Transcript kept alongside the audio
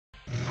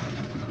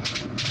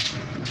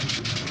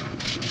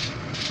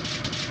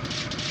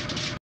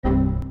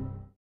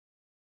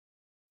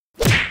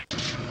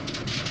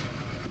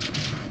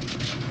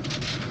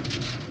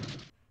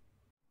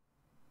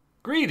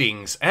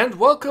Greetings and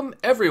welcome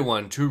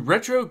everyone to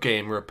Retro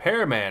Game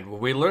Repairman,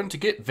 where we learn to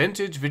get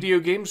vintage video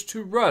games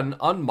to run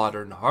on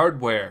modern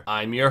hardware.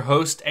 I'm your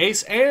host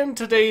Ace, and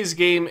today's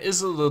game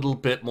is a little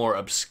bit more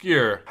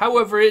obscure.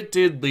 However, it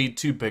did lead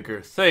to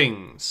bigger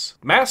things.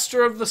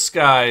 Master of the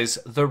Skies,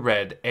 the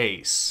Red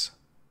Ace.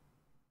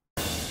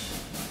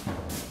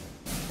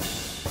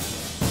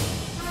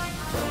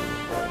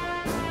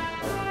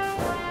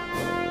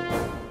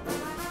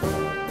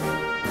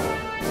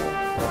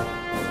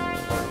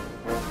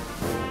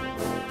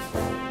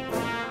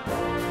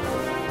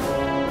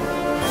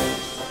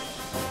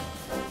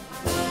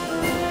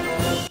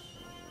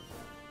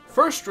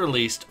 First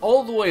released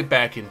all the way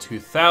back in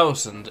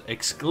 2000,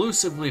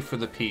 exclusively for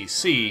the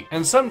PC,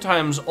 and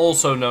sometimes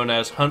also known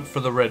as Hunt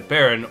for the Red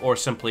Baron or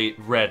simply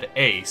Red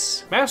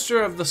Ace,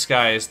 Master of the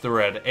Skies, the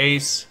Red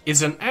Ace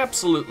is an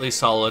absolutely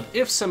solid,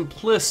 if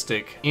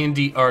simplistic,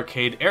 indie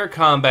arcade air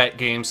combat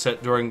game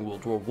set during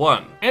World War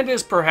I, and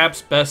is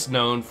perhaps best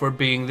known for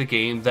being the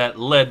game that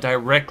led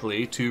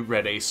directly to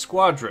Red Ace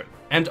Squadron.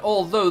 And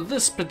although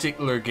this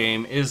particular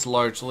game is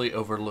largely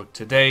overlooked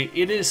today,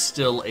 it is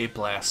still a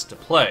blast to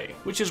play,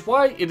 which is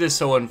why it is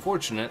so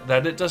unfortunate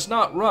that it does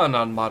not run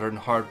on modern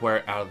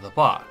hardware out of the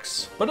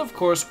box. But of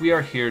course, we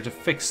are here to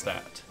fix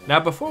that. Now,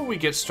 before we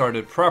get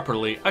started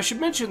properly, I should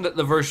mention that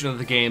the version of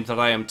the game that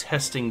I am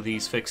testing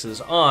these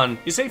fixes on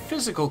is a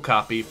physical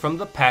copy from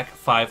the Pack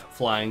 5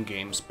 Flying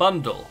Games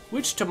bundle,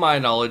 which to my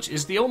knowledge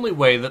is the only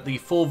way that the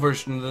full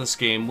version of this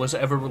game was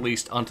ever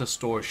released onto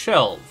store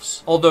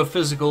shelves, although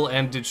physical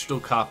and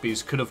digital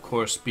copies could of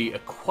course be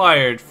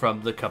acquired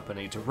from the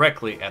company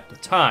directly at the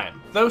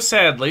time. Though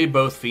sadly,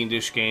 both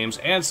Fiendish Games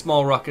and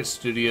Small Rocket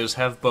Studios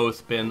have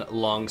both been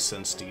long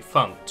since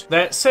defunct.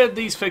 That said,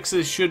 these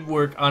fixes should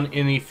work on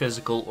any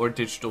physical or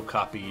digital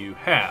copy you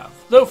have,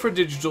 though for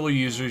digital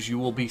users you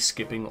will be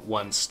skipping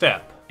one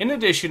step. In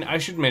addition, I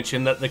should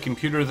mention that the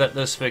computer that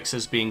this fix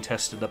is being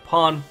tested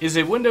upon is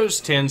a Windows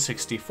 10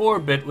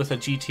 64-bit with a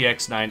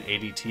GTX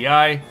 980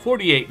 Ti,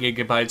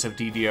 48GB of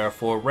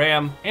DDR4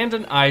 RAM, and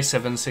an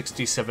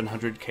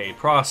i7-6700K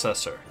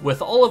processor.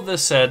 With all of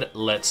this said,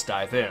 let's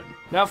dive in.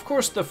 Now, of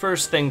course, the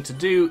first thing to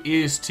do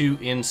is to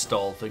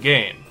install the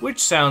game, which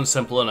sounds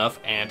simple enough,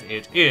 and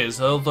it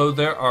is, although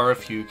there are a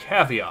few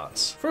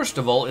caveats. First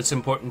of all, it's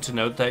important to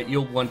note that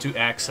you'll want to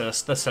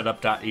access the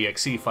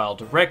setup.exe file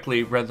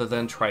directly rather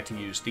than try to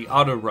use the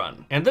auto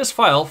run. And this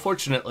file,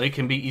 fortunately,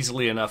 can be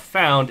easily enough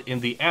found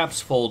in the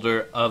apps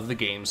folder of the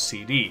game's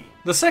CD.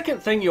 The second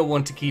thing you'll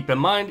want to keep in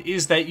mind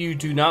is that you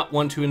do not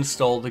want to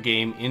install the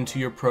game into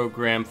your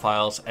program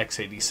files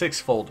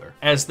x86 folder,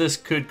 as this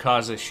could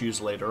cause issues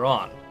later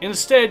on.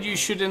 Instead, you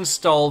should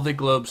install the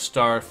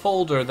Globestar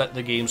folder that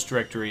the game's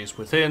directory is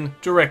within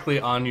directly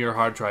on your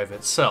hard drive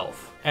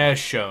itself, as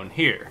shown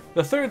here.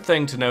 The third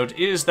thing to note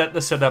is that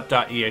the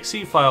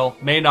setup.exe file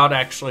may not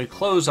actually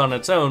close on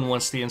its own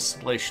once the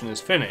installation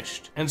is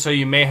finished, and so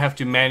you may have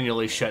to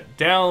manually shut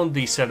down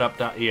the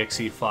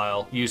setup.exe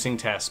file using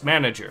Task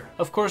Manager.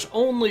 Of course,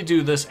 only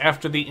do this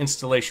after the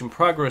installation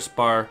progress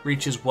bar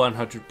reaches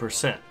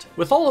 100%.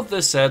 With all of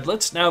this said,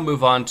 let's now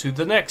move on to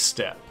the next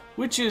step,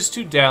 which is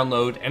to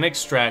download and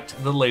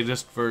extract the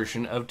latest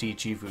version of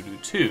DG Voodoo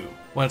 2.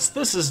 Once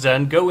this is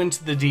done, go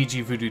into the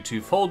DG Voodoo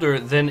 2 folder,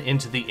 then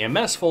into the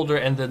MS folder,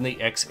 and then the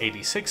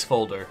x86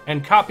 folder,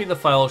 and copy the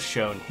files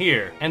shown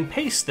here, and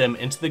paste them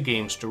into the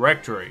game's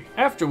directory,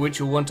 after which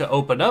you'll want to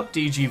open up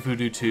DG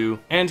Voodoo 2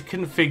 and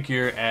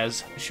configure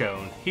as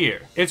shown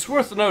here. It's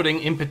worth noting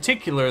in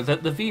particular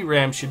that the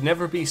VRAM should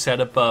never be set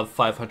above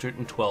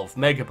 512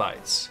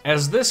 megabytes,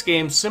 as this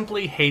game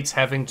simply hates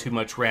having too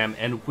much RAM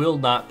and will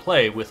not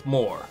play with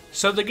more.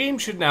 So the game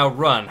should now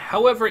run.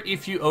 However,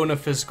 if you own a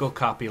physical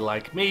copy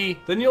like me,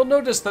 then you'll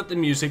notice that the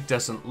music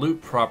doesn't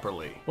loop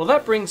properly. Well,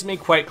 that brings me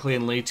quite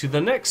cleanly to the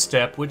next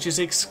step, which is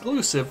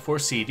exclusive for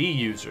CD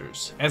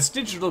users, as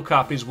digital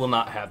copies will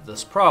not have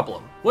this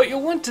problem. What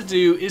you'll want to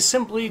do is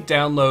simply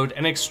download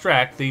and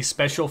extract the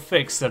special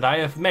fix that I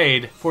have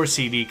made for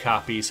CD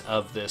copies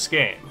of this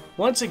game.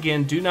 Once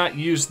again, do not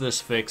use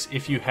this fix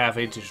if you have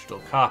a digital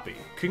copy.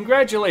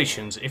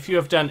 Congratulations, if you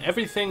have done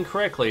everything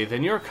correctly,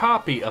 then your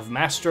copy of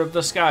Master of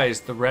the Skies,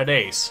 the Red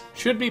Ace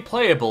should be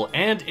playable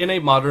and in a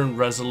modern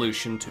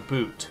resolution to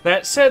boot.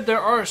 That said,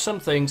 there are some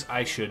things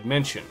I should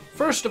mention.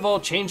 First of all,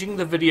 changing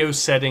the video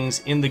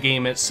settings in the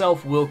game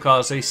itself will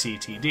cause a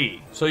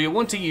CTD, so you'll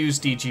want to use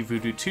DG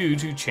Voodoo 2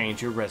 to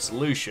change your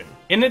resolution.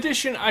 In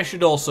addition, I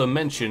should also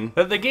mention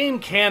that the game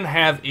can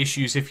have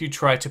issues if you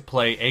try to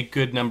play a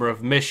good number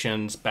of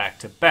missions back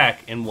to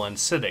back in one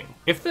sitting.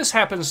 If this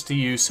happens to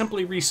you,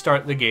 simply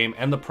restart the game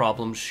and the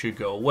problems should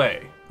go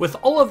away. With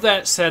all of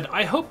that said,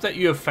 I hope that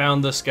you have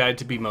found this guide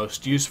to be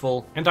most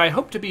useful, and I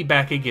hope to be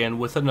back again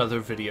with another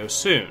video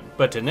soon.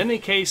 But in any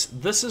case,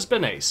 this has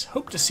been Ace.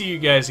 Hope to see you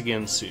guys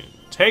again soon.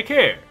 Take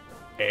care.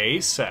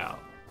 Ace out.